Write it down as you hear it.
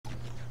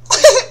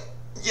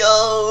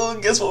Yo,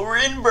 guess what we're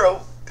in, bro?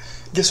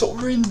 Guess what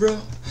we're in, bro?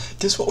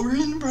 Guess what we're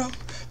in, bro?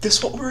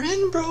 Guess what we're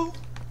in, bro?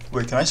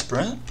 Wait, can I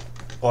sprint?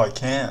 Oh, I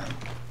can.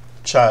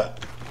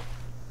 Chat.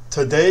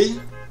 Today,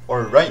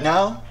 or right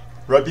now,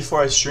 right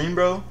before I stream,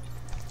 bro,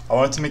 I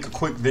wanted to make a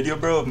quick video,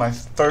 bro, of my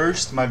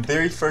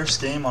very first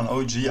game on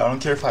OG. I don't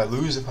care if I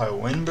lose, if I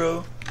win,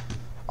 bro.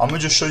 I'm gonna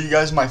just show you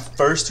guys my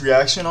first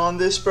reaction on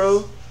this,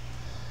 bro.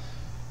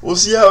 We'll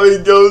see how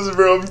it goes,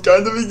 bro. I'm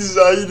kind of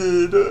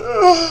excited.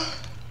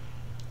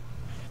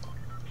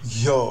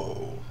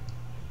 Yo.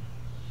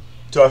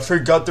 Dude, I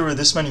forgot there were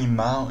this many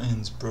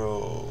mountains,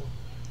 bro.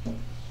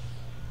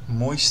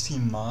 Moisty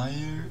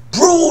Mire.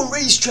 Bro,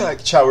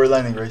 racetrack. Chat, we're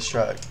landing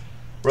racetrack.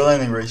 We're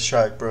landing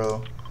racetrack,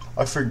 bro.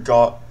 I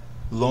forgot.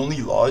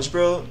 Lonely Lodge,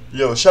 bro.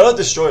 Yo, shout out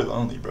Destroy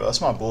Lonely, bro. That's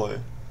my boy.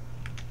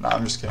 Nah,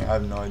 I'm just kidding. I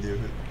have no idea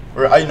who.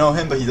 Or I know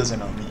him, but he doesn't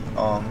know me.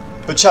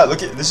 But chat,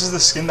 look at this is the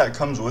skin that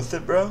comes with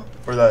it, bro.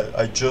 Or that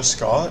I just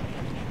got.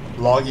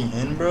 Logging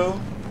in, bro.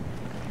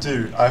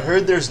 Dude, I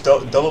heard there's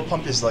double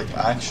pump is like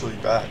actually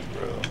back,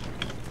 bro.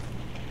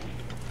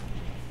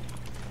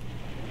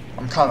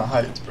 I'm kind of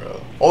hyped,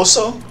 bro.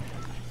 Also,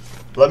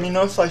 let me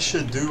know if I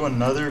should do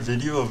another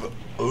video of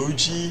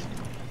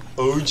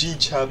OG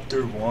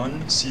Chapter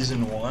 1,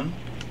 Season 1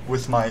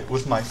 with my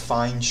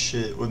fine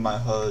shit, with my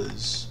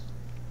huzz.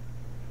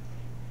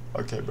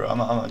 Okay, bro, I'm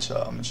gonna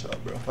chill,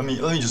 bro. Let me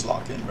just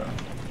lock in, bro.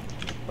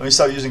 Let me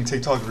stop using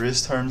TikTok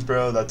wrist terms,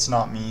 bro. That's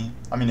not me.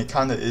 I mean, it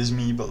kinda is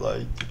me, but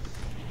like,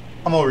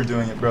 I'm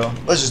overdoing it, bro.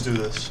 Let's just do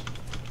this.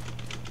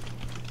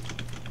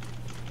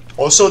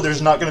 Also,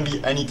 there's not gonna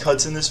be any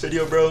cuts in this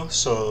video, bro,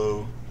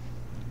 so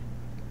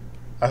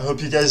I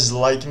hope you guys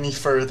like me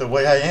for the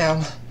way I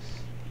am.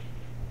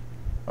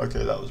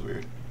 Okay, that was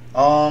weird.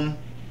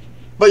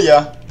 But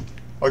yeah.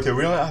 Okay,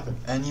 we don't have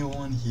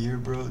anyone here,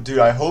 bro. Dude,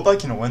 I hope I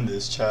can win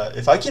this, chat.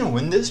 If I can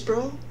win this,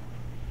 bro,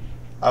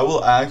 I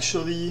will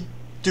actually...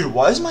 Dude,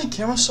 why is my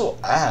camera so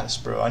ass,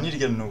 bro? I need to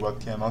get a new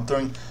webcam. I'm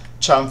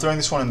throwing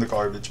this one in the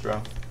garbage,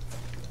 bro.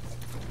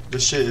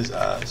 This shit is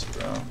ass,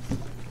 bro.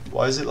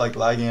 Why is it like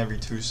lagging every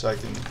 2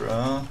 seconds,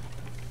 bro?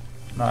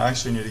 No, I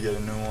actually need to get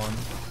a new one.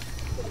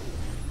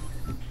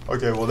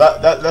 Okay, well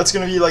that's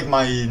gonna be like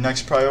my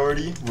next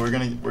priority. We're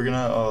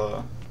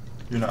gonna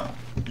you know,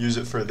 use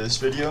it for this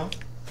video.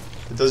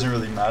 It doesn't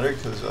really matter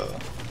because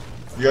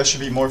you guys should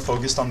be more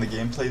focused on the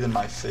gameplay than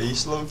my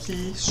face,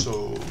 low-key.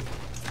 So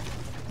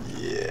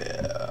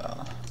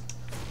yeah.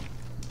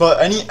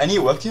 But any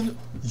webcam?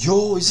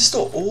 Yo, is this the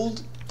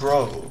old,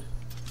 bro?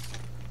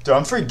 Dude,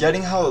 I'm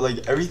forgetting how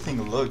like everything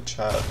looked,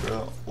 chat,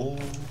 bro. Oh,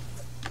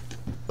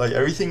 like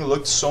everything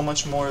looked so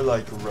much more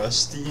like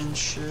rusty and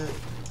shit.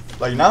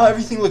 Like now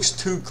everything looks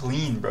too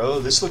clean, bro.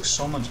 This looks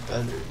so much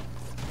better,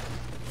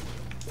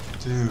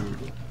 dude.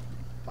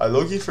 I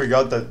low-key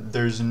forgot that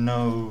there's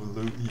no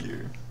loot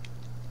here.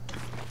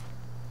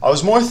 I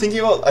was more thinking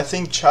about, I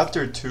think,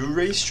 Chapter 2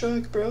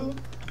 racetrack, bro.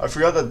 I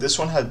forgot that this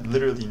one had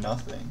literally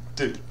nothing.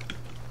 Dude,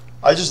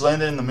 I just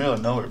landed in the middle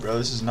of nowhere, bro.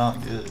 This is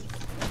not good.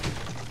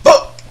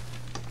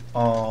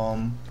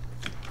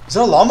 Is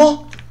that a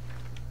llama?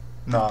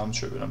 Nah, I'm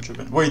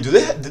tripping. Wait, did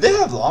they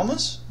have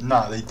llamas?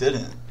 Nah, they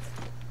didn't.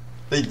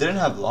 They didn't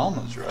have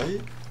llamas,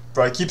 right?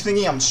 Bro, I keep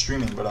thinking I'm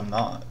streaming, but I'm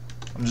not.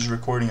 I'm just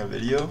recording a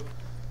video.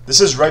 This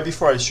is right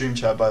before I stream,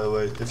 chat, by the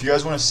way. If you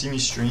guys want to see me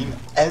stream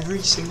every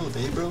single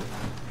day, bro,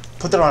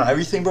 put that on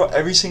everything, bro.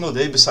 Every single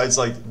day besides,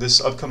 like, this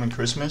upcoming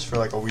Christmas for,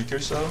 like, a week or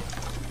so.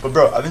 But,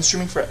 bro, I've been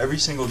streaming for every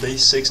single day,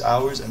 6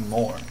 hours and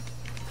more.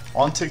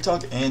 On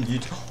TikTok and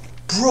YouTube.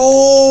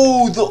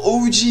 Bro, the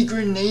OG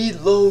grenade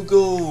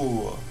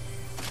logo.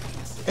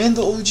 And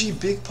the OG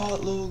Big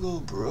Pot logo,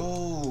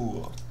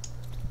 bro.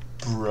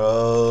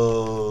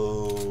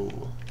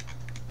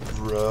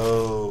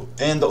 Bro,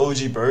 and the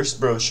OG burst,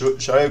 bro.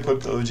 Should I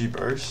equip the OG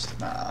burst?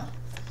 Nah,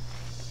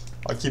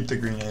 I'll keep the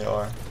green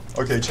AR.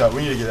 Okay, chat,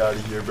 we need to get out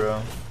of here,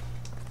 bro.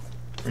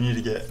 We need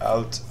to get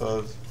out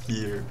of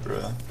here,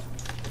 bro.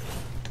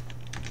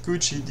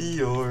 Gucci,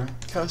 Dior,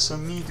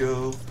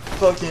 Casamigo,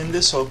 fucking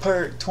this whole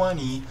perk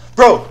 20,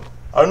 bro.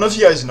 I don't know if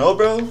you guys know,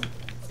 bro,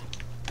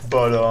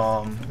 but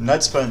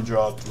Netspend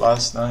dropped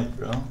last night,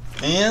 bro,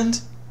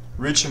 and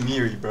Rich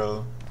Amiri,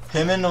 bro.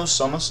 Him and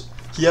Osama.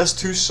 He has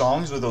 2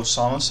 songs with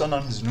Osama-san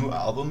on his new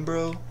album,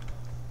 bro.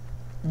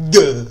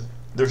 Good.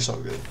 They're so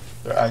good.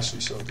 They're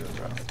actually so good,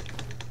 bro.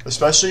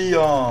 Especially,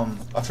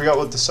 I forgot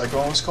what the second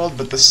one was called,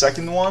 but the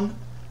second one,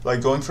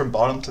 like going from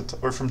bottom to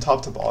or from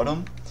top to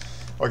bottom.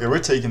 Okay, we're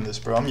taking this,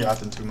 bro. I'm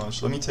yapping too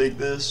much. Let me take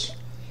this.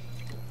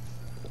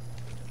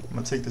 I'm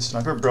gonna take this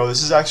sniper, bro.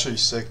 This is actually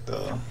sick,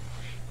 though.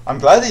 I'm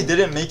glad they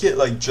didn't make it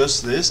like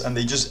just this, and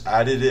they just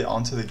added it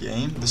onto the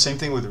game. The same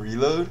thing with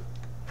reload.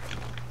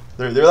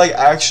 They're like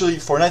actually,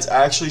 Fortnite's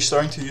actually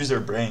starting to use their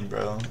brain,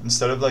 bro.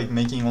 Instead of like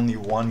making only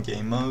one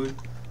game mode,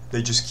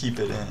 they just keep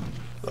it in.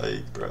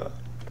 Like, bro.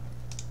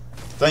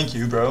 Thank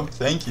you, bro.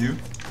 Thank you.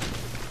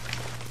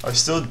 I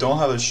still don't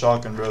have a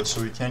shotgun, bro,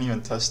 so we can't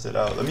even test it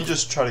out. Let me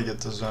just try to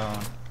get the zone.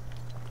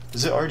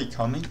 Is it already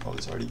coming? Oh,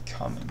 it's already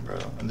coming, bro.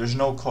 And there's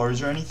no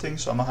cars or anything,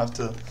 so I'm gonna have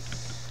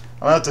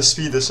to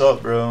speed this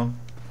up, bro.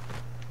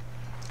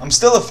 I'm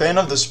still a fan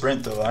of the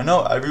sprint though. I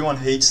know everyone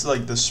hates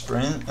like the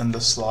sprint and the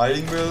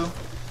sliding, bro.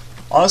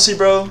 Honestly,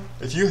 bro,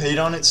 if you hate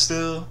on it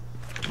still,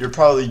 you're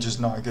probably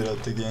just not good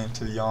at the game,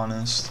 to be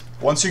honest.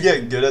 Once you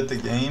get good at the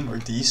game or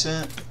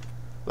decent,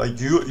 like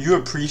you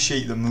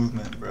appreciate the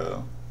movement,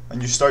 bro. And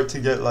you start to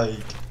get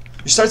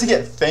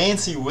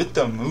fancy with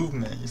the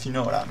movement, if you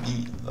know what I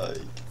mean.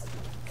 Like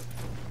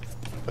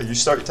you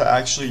start to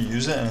actually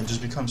use it and it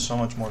just becomes so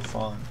much more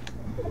fun.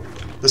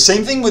 The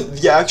same thing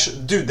with the actual,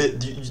 dude,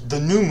 the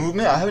new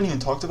movement, I haven't even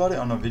talked about it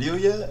on a video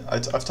yet.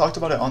 I've talked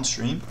about it on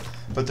stream,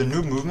 but the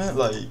new movement,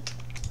 like,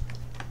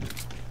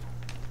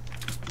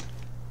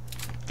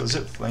 does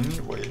it flame me?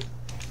 Wait.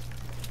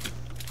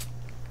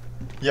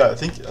 Yeah, I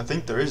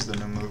think there is the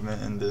new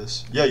movement in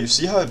this. Yeah, you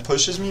see how it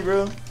pushes me,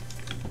 bro?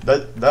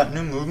 That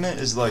new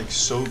movement is like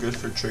so good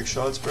for trick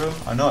shots, bro.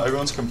 I know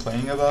everyone's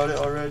complaining about it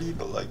already,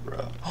 but like,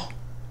 bro.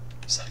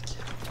 Is that a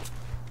kid?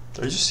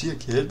 Did I just see a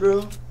kid,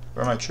 bro?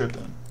 Or am I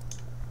tripping?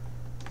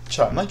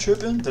 Chat, am I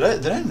tripping?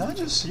 Did I not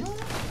just see one?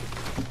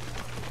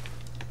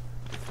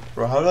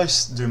 Bro, how did I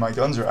dude, my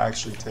guns are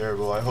actually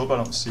terrible. I hope I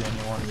don't see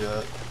anyone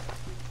yet.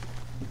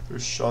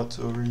 There's shots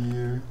over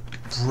here.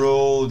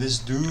 Bro, this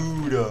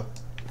dude.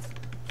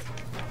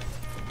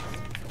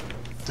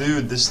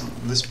 Dude,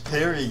 this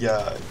Perry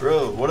guy.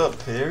 Bro, what up,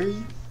 Perry?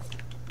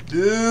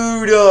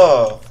 Dude,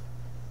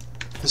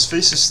 his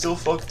face is still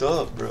fucked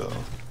up, bro.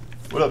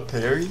 What up,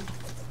 Perry?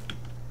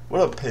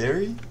 What up,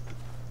 Perry?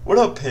 What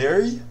up,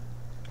 Perry?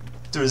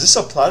 Dude, is this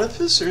a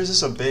platypus or is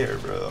this a bear,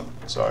 bro?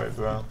 Sorry,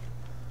 bro.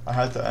 I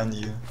had to end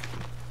you.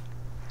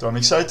 Dude, I'm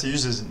excited to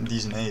use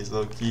these nades,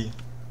 low-key.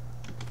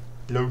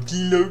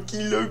 Low-key,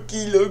 low-key,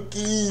 low-key,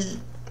 low-key.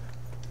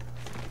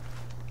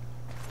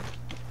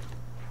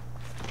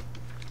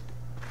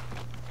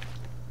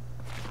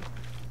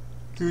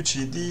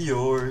 Gucci,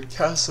 Dior,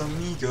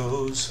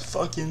 Casamigos,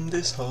 fucking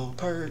this hoe,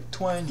 perk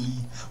 20.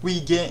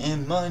 We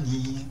getting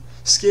money.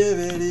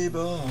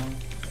 Skibbity-ball.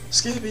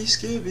 Skibby,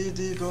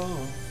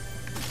 skibbity-ball.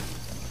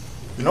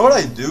 You know what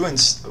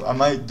I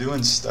might do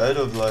instead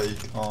of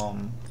like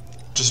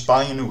just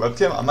buying a new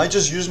webcam? I might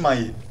just use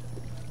my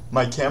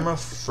camera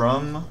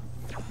from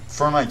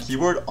my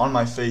keyboard on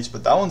my face,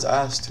 but that one's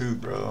ass too,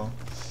 bro.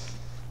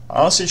 I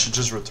honestly should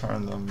just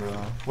return them,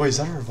 bro. Wait, is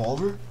that a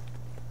revolver?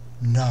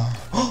 No.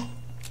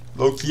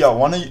 Low-key, I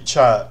wanna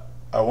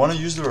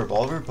use the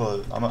revolver,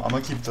 but I'm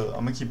gonna keep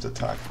the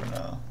tac for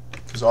now,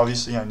 cause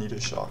obviously I need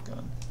a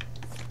shotgun.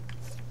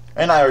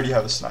 And I already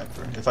have a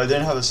sniper. If I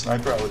didn't have a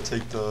sniper, I would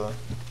take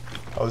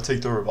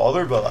the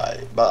revolver, but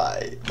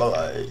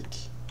like,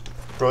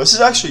 bro, this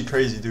is actually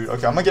crazy, dude.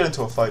 Okay, I'm gonna get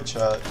into a fight,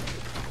 chat.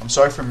 I'm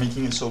sorry for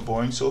making it so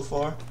boring so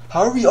far.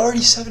 How are we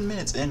already 7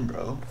 minutes in,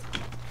 bro?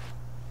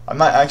 I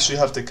might actually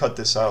have to cut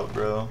this out,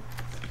 bro.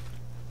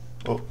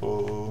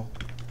 Uh-oh.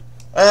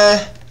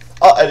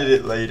 I'll edit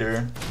it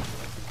later.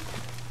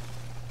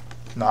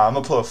 Nah, I'm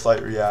gonna pull a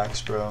flight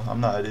reacts, bro. I'm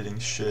not editing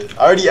shit.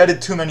 I already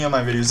edited too many of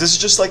my videos. This is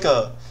just like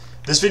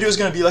this video is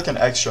gonna be like an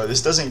extra.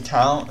 This doesn't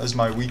count as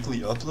my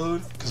weekly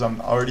upload because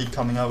I'm already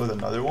coming out with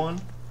another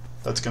one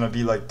that's gonna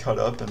be like cut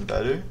up and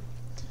better.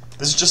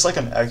 This is just like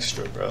an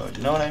extra, bro.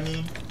 You know what I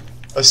mean?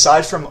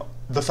 Aside from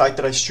the fact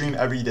that I stream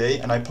every day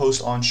and I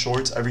post on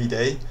shorts every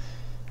day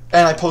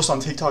and I post on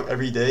TikTok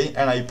every day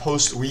and I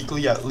post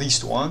weekly at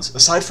least once.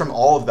 Aside from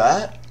all of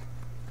that,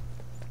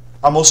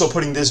 I'm also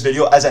putting this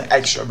video as an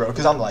extra, bro,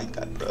 because I'm like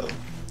that, bro.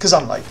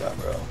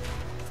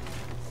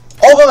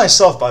 All by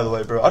myself, by the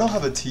way, bro. I don't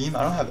have a team.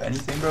 I don't have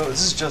anything, bro.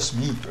 This is just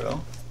me,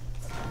 bro.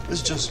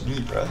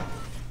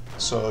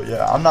 So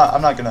yeah, I'm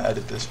not gonna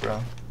edit this,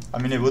 bro. I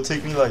mean, it would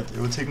take me like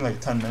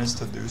 10 minutes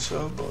to do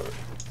so, but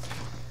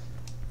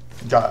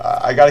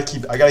I gotta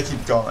keep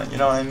going. You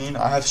know what I mean?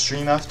 I have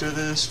stream after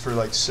this for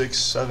like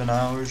 6-7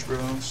 hours, bro.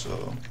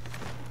 So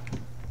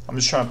I'm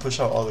just trying to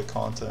push out all the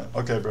content.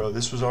 Okay, bro,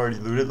 this was already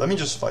looted. Let me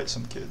just fight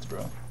some kids,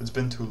 bro. It's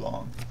been too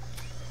long.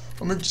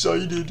 I'm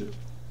excited.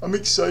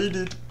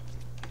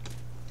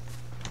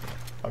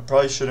 I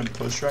probably shouldn't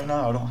push right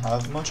now. I don't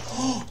have much.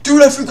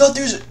 Dude, I forgot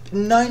there's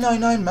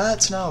 999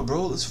 mats now,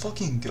 bro. Let's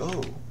fucking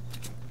go.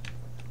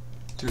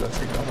 Dude, I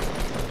forgot about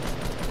that.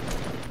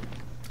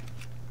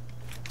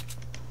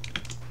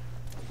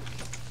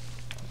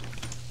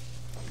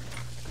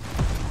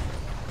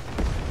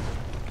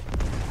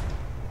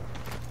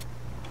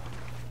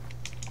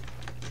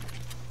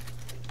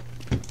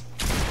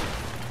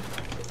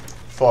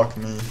 Fuck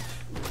me.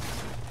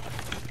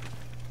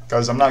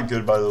 Guys, I'm not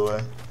good, by the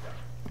way.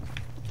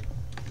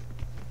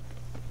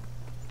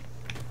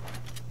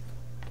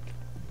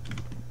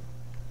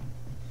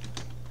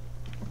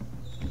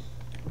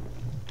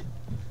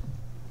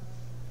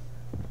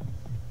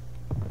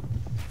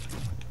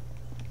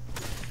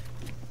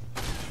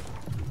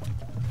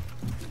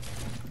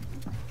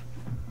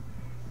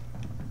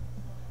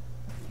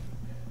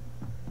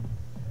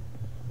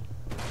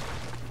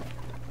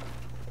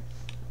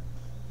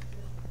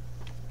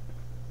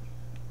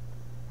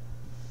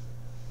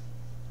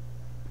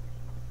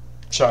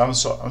 I'm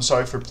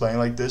sorry for playing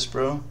like this,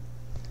 bro.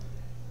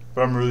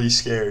 But I'm really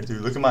scared,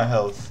 dude. Look at my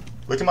health.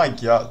 Look at my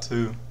gyat,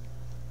 too.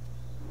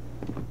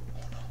 Oh, no.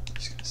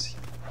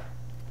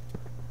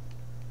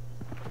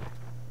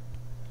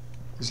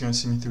 He's gonna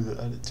see me through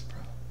the edits, bro.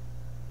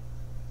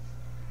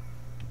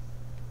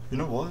 You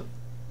know what?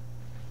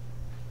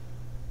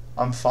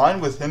 I'm fine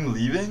with him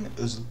leaving.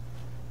 Is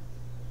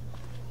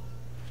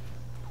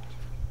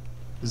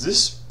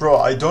this, bro?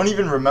 I don't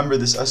even remember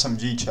this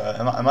SMG chat.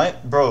 Am I,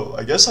 bro?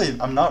 I guess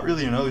I'm not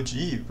really an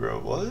OG, bro.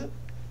 What?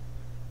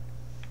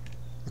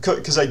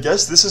 Because I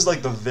guess this is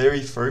like the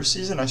very first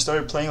season. I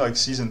started playing like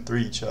season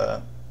 3,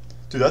 chat.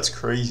 Dude, that's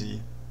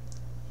crazy.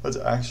 That's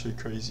actually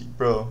crazy,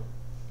 bro.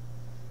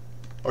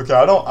 Okay,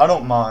 I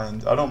don't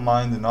mind. I don't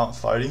mind not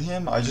fighting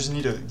him. I just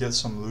need to get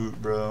some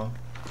loot, bro.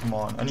 Come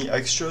on. Any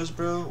extras,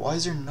 bro? Why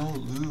is there no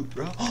loot,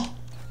 bro?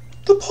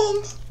 The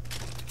pump.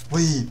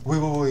 Wait.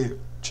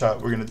 Chat,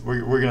 we're gonna do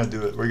it. We're gonna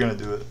do it.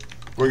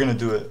 We're gonna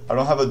do it. I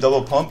don't have a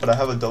double pump, but I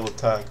have a double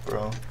tack,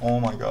 bro. Oh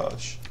my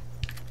gosh.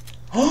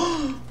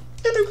 And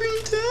a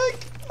green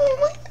tag. Oh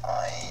my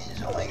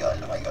gosh. Oh my gosh.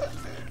 Oh my gosh,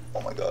 dude.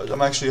 Oh my gosh.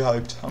 I'm actually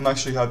hyped. I'm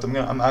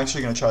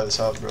actually gonna try this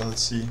out, bro.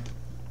 Let's see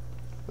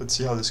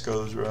how this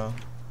goes, bro.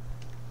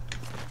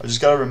 I just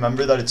gotta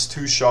remember that it's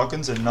 2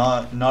 shotguns and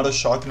not a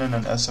shotgun and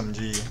an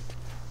SMG.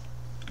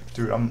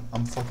 Dude,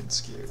 I'm fucking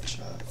scared,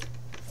 chat.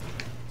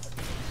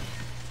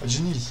 I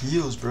just need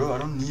heals, bro. I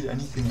don't need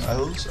anything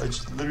else. I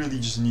just literally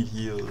just need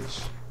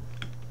heals.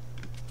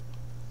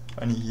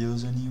 Any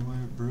heals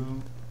anywhere,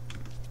 bro?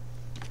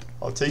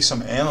 I'll take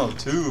some ammo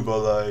too, but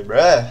like,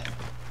 bruh.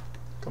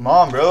 Come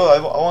on, bro. I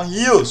want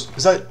heals.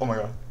 Is that? Oh my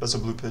god, that's a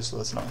blue pistol.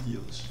 That's not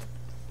heals.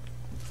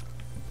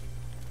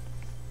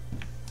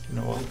 You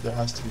know what? There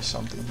has to be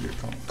something here.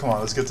 Come on,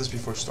 let's get this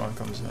before Storm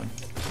comes in.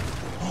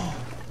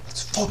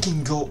 Let's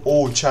fucking go.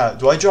 Oh, chat.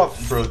 Do I drop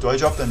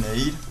the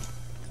nade?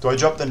 Do I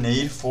drop the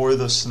nade for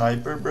the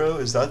sniper, bro?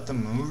 Is that the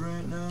move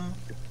right now?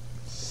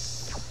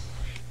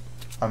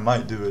 I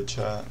might do it,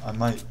 chat. I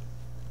might.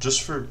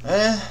 Just for,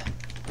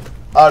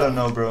 I don't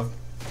know, bro.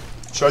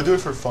 Should I do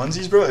it for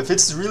funsies, bro? If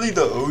it's really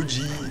the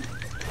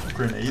OG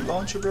grenade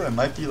launcher, bro, it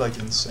might be like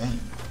insane.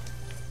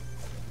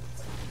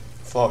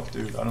 Fuck,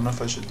 dude. I don't know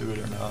if I should do it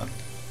or not.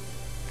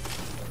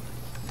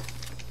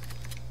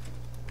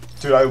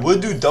 Dude, I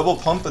would do double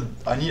pump, but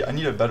I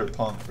need a better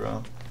pump,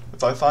 bro.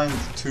 If I find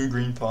 2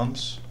 green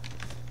pumps,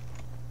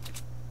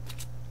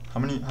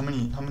 how many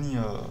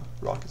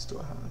rockets do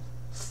I have?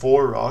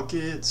 4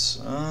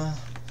 rockets?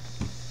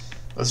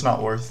 That's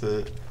not worth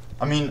it.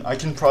 I mean, I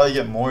can probably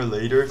get more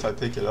later if I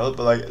pick it up,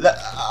 but like,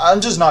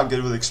 I'm just not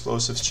good with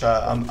explosives,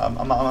 chat.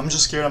 I'm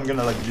just scared I'm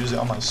gonna like use it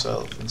on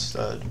myself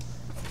instead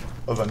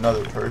of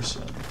another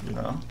person, you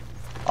know?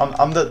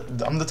 I'm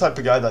the type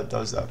of guy that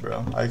does that,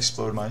 bro. I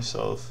explode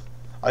myself.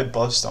 I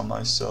bust on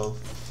myself.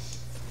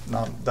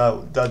 No,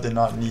 that did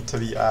not need to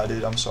be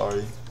added. I'm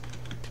sorry.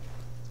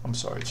 I'm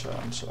sorry, chat.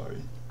 I'm sorry.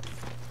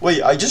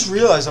 Wait, I just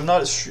realized I'm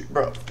not a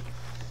bro.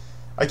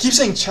 I keep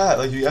saying chat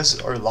like you guys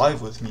are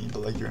live with me,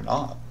 but like you're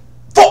not.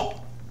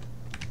 Fuck!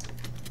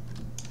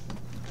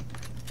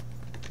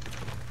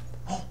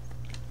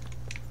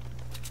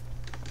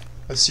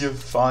 I see a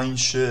fine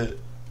shit.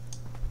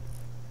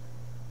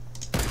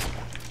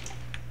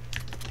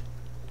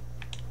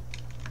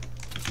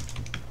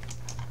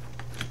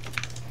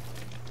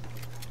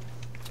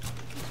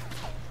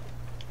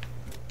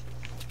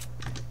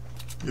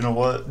 You know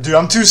what? Dude,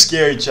 I'm too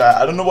scared, chat.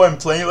 I don't know why I'm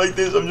playing like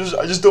this.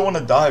 I just don't want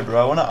to die,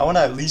 bro. I wanna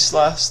at least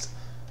last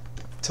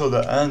till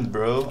the end,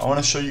 bro. I want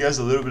to show you guys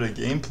a little bit of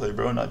gameplay,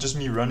 bro. Not just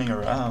me running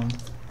around.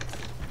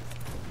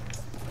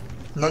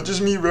 Not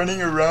just me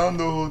running around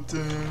the whole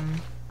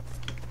time.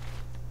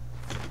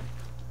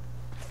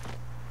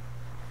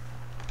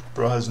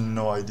 Bro has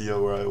no idea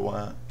where I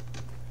went.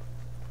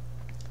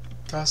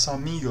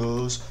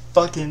 Casamigos,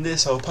 fucking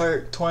this whole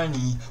part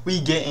 20. We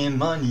getting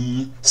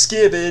money.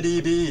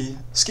 Skibbity bee.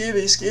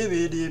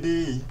 Skibbity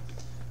bee.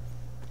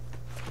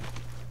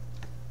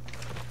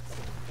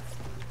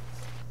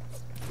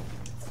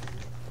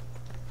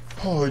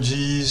 Oh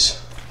jeez.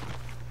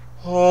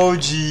 Oh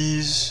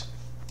jeez.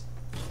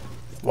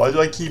 Why do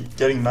I keep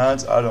getting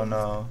mats? I don't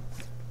know.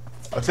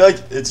 I feel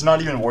like it's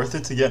not even worth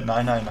it to get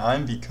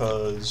 999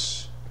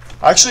 because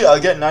actually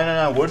I'll get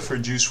 999 wood for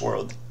Juice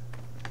World.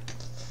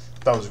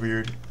 That was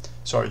weird.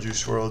 Sorry,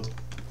 Juice World.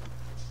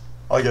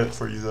 I'll get it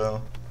for you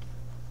though.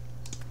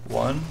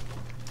 1.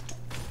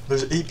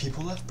 There's 8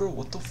 people left, bro.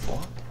 What the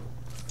fuck?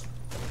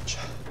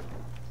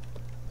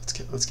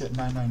 Let's get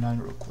 999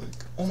 real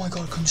quick. Oh my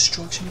god,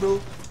 construction, bro.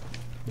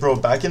 Bro,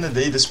 back in the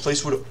day, this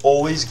place would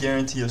always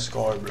guarantee a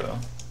scar, bro.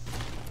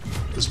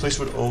 This place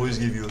would always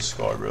give you a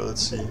scar, bro.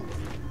 Let's see.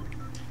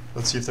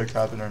 Let's see if they're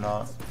capping or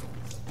not.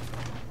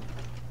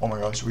 Oh my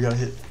gosh, we gotta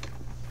hit.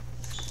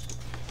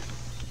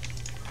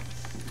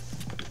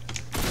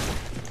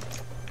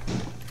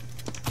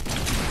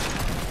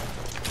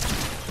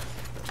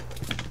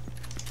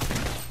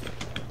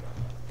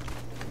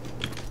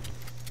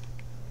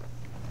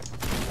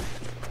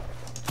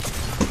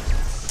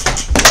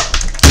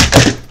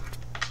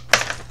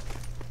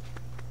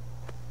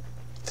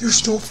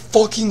 There's no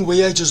fucking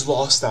way I just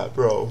lost that,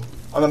 bro.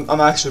 I'm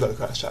actually about to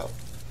crash out.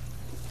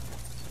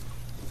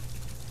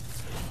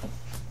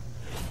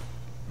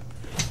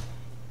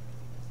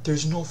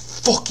 There's no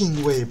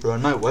fucking way, bro.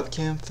 And my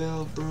webcam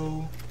failed,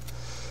 bro.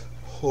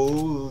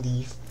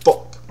 Holy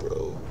fuck,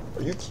 bro.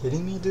 Are you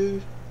kidding me,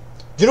 dude?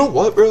 You know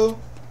what, bro?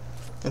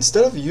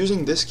 Instead of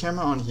using this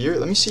camera on here,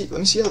 let me see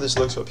how this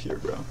looks up here,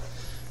 bro.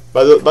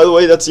 By the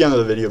way, that's the end of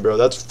the video, bro.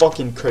 That's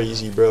fucking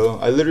crazy, bro.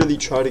 I literally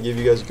try to give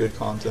you guys good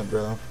content,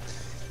 bro.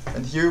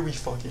 And here we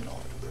fucking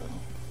are, bro.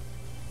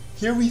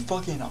 Here we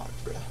fucking are,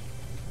 bro.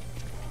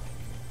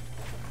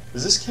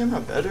 Is this camera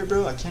better,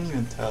 bro? I can't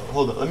even tell.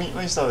 Hold up, let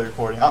me start the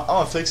recording. I'm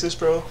gonna fix this,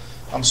 bro.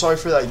 I'm sorry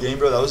for that game,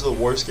 bro. That was the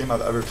worst game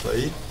I've ever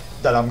played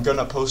that I'm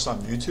gonna post on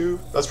YouTube.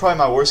 That's probably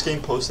my worst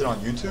game posted on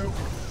YouTube.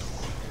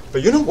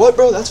 But you know what,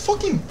 bro? That's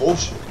fucking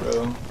bullshit,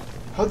 bro.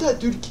 How'd that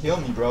dude kill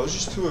me, bro? I was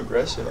just too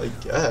aggressive, I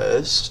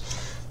guess.